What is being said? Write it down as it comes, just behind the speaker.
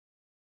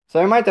So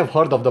you might have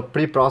heard of the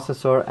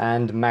preprocessor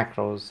and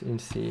macros in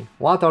C.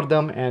 What are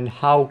them and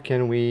how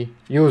can we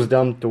use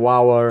them to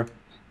our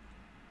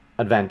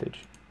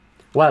advantage?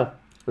 Well,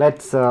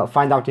 let's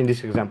find out in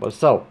this example.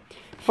 So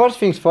first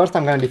things first,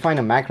 I'm going to define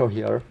a macro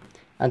here.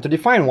 And to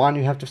define one,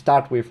 you have to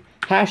start with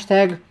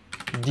hashtag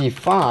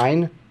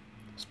define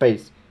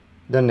space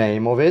the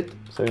name of it.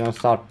 So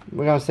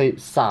we're going to say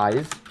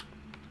size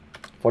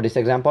for this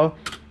example,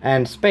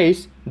 and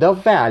space the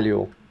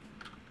value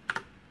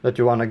that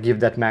you want to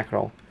give that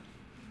macro.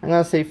 I'm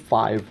gonna say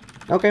 5.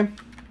 Okay,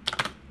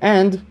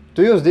 and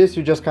to use this,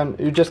 you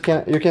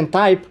can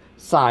type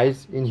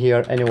size in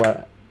here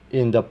anywhere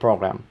in the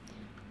program.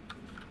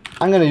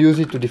 I'm gonna use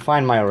it to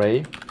define my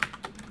array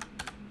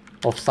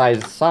of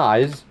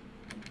size,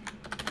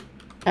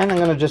 and I'm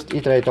gonna just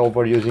iterate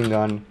over using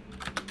an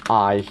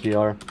I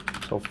here.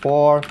 So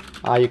for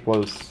I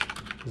equals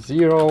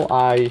 0,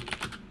 I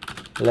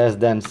less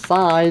than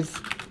size,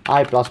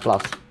 I plus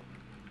plus,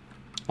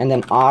 and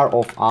then R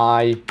of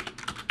I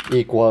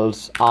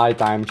equals I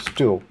times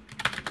 2.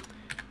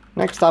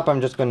 Next up,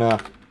 I'm just gonna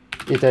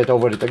iterate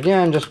over it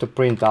again just to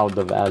print out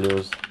the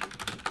values.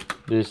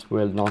 This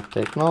will not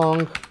take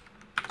long.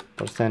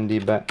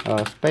 %d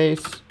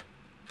space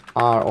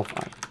R of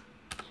I.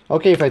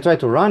 Okay, if I try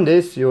to run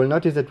this, you will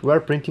notice that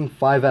we're printing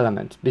 5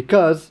 elements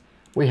because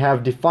we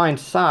have defined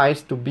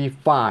size to be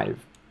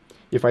 5.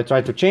 If I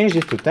try to change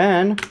this to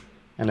 10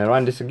 and I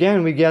run this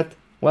again, we get,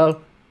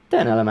 well,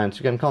 10 elements.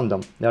 You can count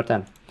them, they're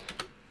 10.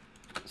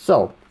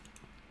 So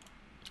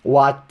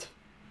what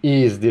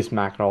is this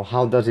macro?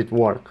 How does it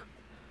work?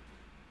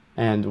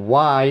 And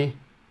why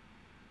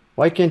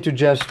can't you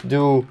just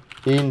do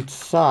int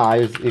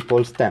size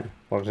equals 10,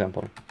 for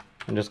example,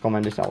 and just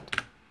comment this out,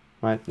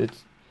 right?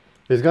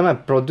 It's gonna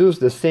produce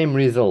the same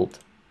result.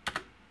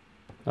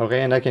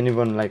 Okay, and I can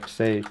even like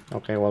say,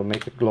 okay, well,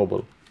 make it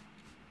global.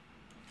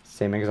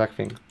 Same exact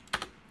thing.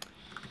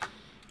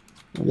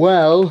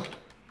 Well,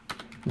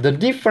 the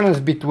difference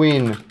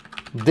between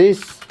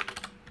this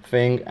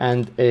thing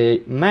and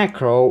a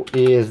macro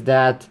is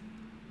that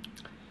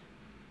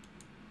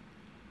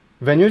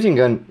when using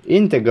an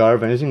integer,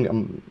 when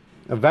using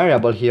a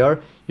variable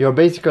here, you're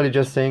basically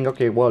just saying,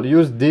 okay, well,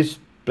 use this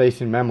place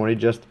in memory,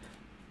 just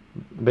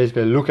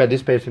basically look at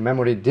this place in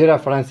memory,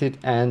 dereference it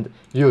and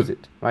use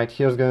it, right?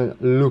 Here's gonna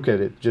look at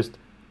it just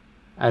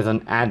as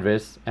an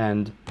address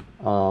and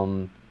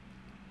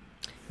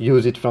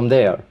use it from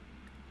there.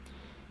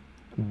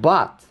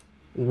 But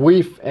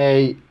with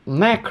a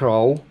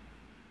macro,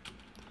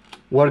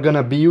 we're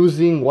gonna be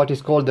using what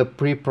is called the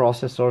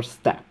preprocessor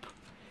step,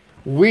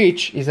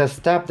 which is a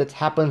step that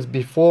happens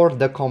before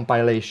the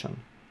compilation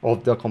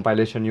of the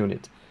compilation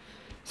unit.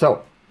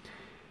 So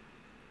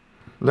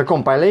the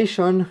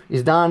compilation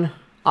is done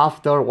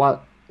after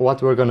what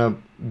we're gonna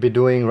be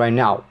doing right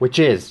now, which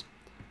is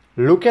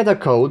look at the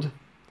code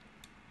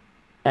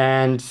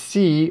and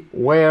see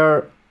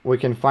where we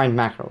can find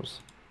macros.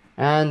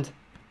 And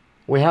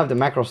we have the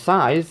macro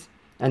size,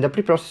 and the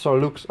preprocessor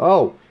looks,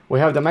 oh, we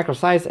have the macro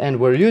size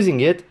and we're using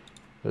it,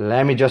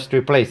 let me just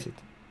replace it.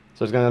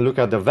 So it's gonna look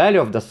at the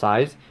value of the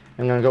size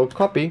and I'm gonna go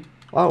copy,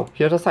 oh,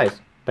 here's the size,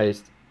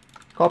 paste,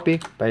 copy,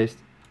 paste,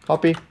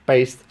 copy,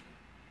 paste,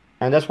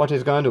 and that's what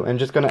it's gonna do, and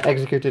just gonna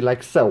execute it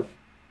like so,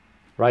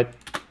 right?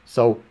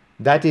 So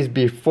that is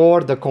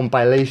before the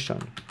compilation.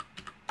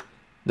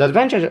 The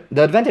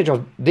advantage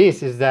of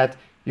this is that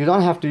you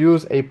don't have to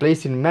use a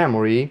place in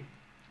memory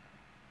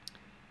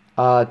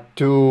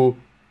to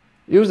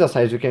use the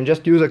size. You can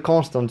just use a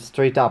constant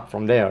straight up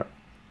from there,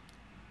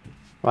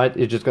 right?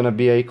 It's just gonna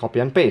be a copy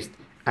and paste,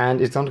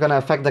 and it's not gonna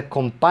affect the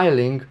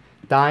compiling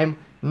time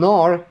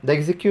nor the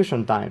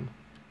execution time.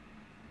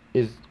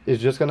 It's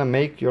just gonna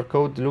make your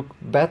code look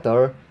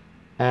better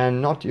and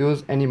not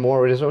use any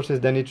more resources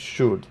than it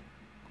should,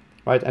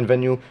 right? And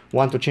when you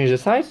want to change the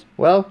size,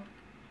 well,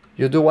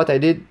 you do what I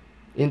did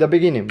in the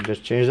beginning,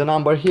 just change the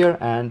number here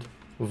and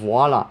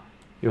voila,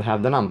 you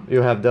have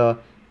the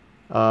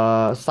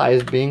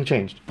size being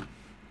changed.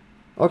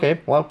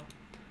 Okay, well,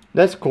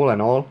 that's cool and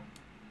all,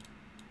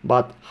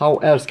 but how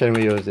else can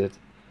we use it?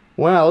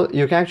 Well,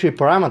 you can actually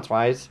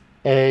parameterize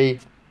a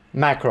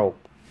macro.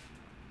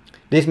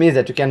 This means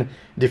that you can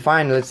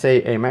define, let's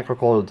say, a macro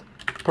called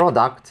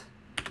product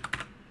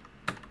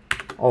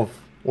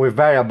with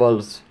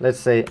variables, let's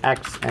say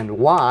x and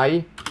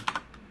y,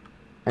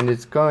 and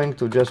it's going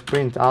to just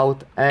print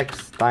out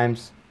x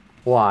times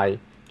y.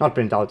 Not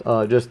print out,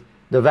 just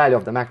the value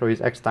of the macro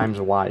is x times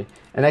y.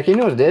 And I can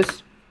use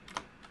this,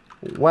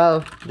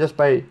 well, just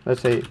by,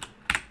 let's say,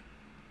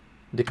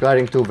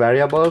 declaring two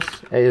variables.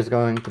 A is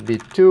going to be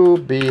 2,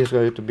 b is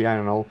going to be, I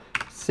don't know,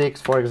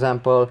 6, for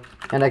example,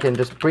 and I can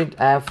just print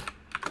f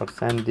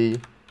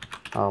 %d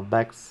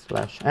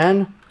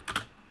 \n.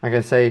 I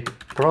can say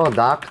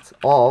product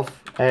of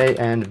a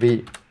and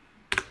b,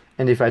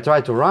 and if I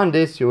try to run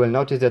this, you will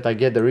notice that I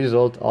get the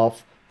result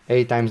of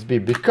a times b,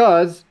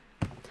 because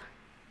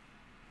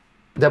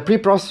the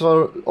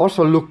preprocessor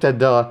also looked at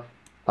the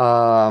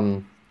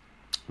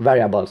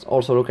variables,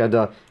 also look at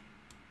the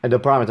the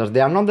parameters.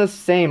 They are not the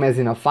same as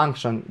in a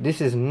function.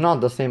 This is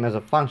not the same as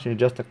a function, it's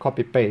just a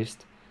copy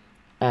paste,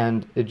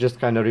 and it just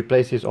kind of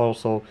replaces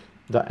also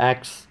the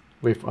x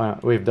with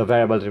the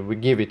variable that we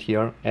give it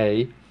here,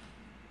 a,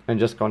 and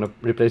just kind of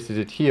replaces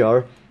it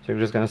here. So you're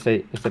just going to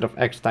say, instead of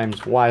x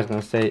times y, it's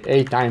going to say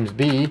a times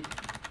b,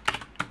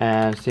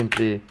 and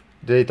simply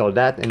delete all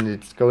that, and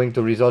it's going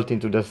to result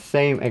into the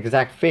same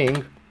exact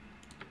thing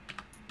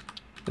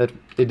that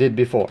it did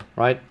before,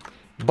 right?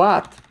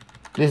 But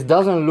this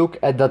doesn't look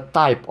at the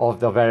type of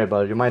the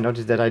variable. You might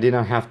notice that I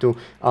didn't have to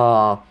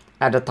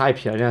add a type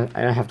here. I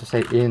didn't have to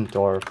say int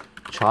or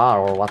char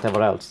or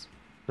whatever else,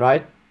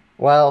 right?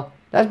 Well,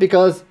 that's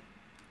because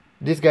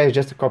this guy is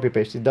just a copy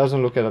paste. It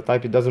doesn't look at a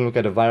type, it doesn't look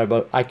at a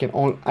variable. I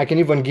can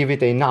even give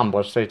it a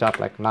number straight up,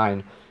 like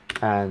 9,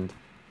 and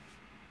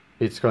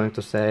it's going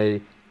to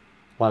say,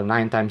 well,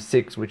 9 times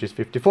 6, which is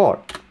 54.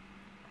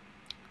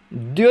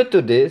 Due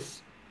to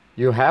this,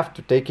 you have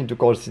to take into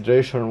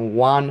consideration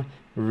one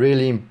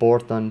really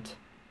important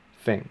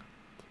thing,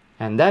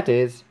 and that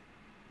is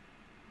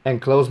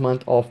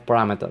enclosement of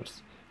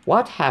parameters.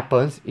 What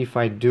happens if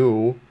I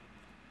do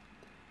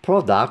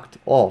product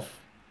of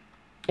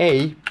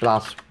a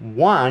plus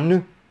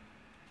 1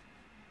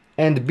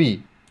 and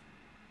b?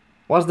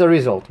 What's the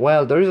result?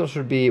 Well, the result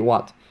should be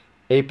what?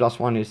 A plus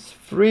 1 is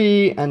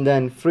 3, and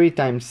then 3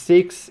 times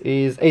 6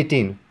 is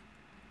 18.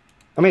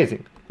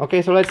 Amazing.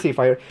 Okay, so let's see. If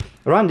I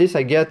run this,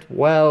 I get,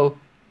 well,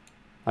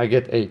 I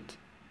get 8.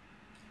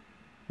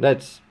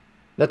 That's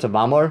a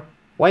bummer.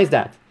 Why is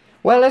that?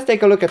 Well, let's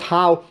take a look at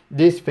how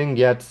this thing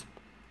gets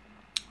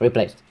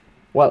replaced.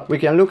 Well, we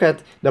can look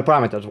at the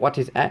parameters. What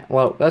is x?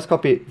 Well, let's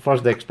copy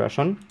first the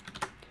expression,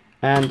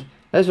 and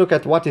let's look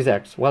at what is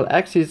x. Well,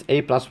 x is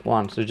a plus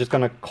 1, so just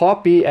gonna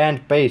copy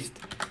and paste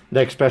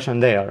the expression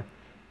there.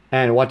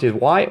 And what is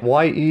y?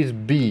 Y is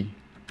b.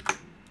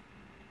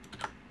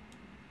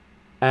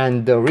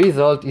 And the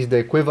result is the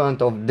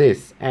equivalent of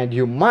this. And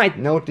you might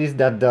notice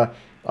that the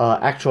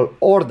actual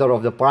order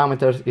of the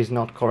parameters is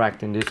not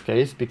correct in this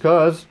case,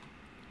 because,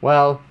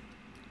 well,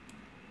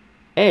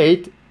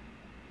 8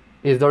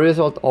 is the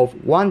result of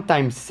 1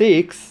 times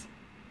 6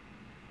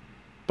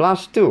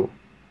 plus 2,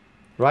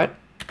 right?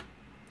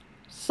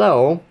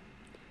 So,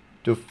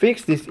 to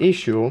fix this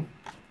issue,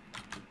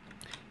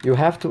 you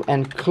have to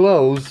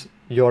enclose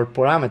your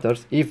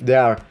parameters if they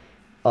are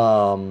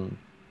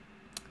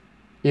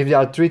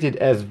treated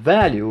as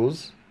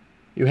values.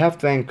 You have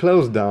to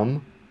enclose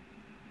them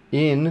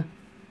in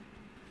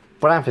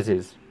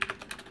parentheses,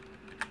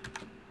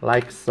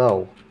 like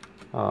so,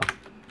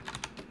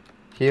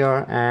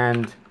 here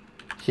and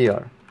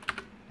here.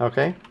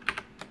 Okay,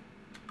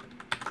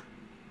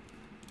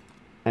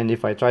 and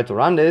if I try to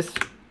run this,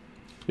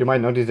 you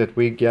might notice that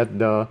we get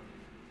the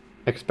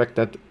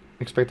expected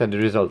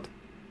result.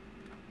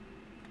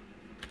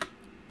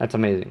 That's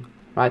amazing,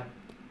 right?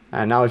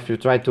 And now if you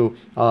try to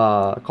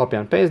copy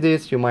and paste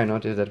this, you might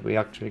notice that we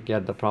actually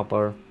get the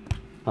proper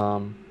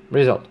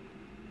result.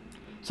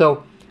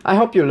 So I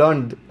hope you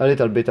learned a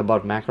little bit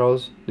about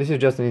macros. This is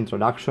just an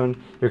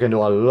introduction. You can do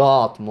a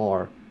lot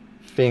more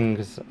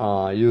things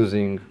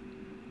using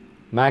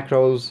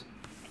macros.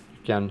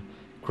 You can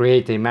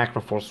create a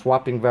macro for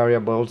swapping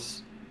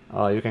variables.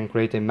 You can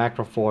create a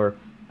macro for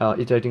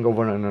iterating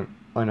over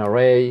an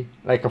array,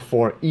 like a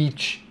for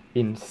each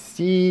in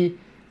C.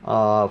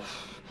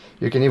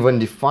 You can even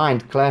define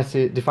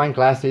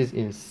classes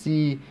in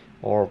C,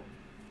 or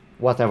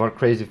whatever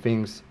crazy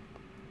things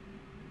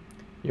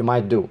you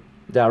might do.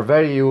 They are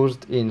very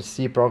used in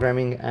C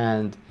programming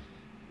and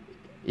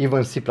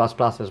even C++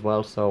 as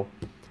well. So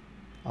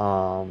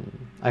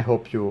I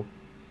hope you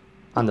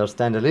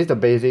understand at least the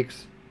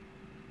basics.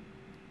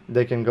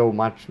 They can go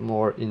much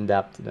more in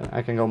depth.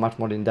 I can go much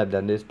more in depth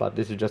than this, but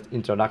this is just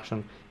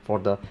introduction for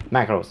the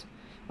macros.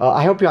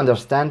 I hope you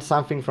understand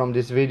something from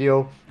this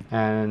video,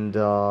 and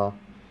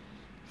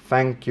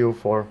thank you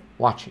for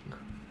watching.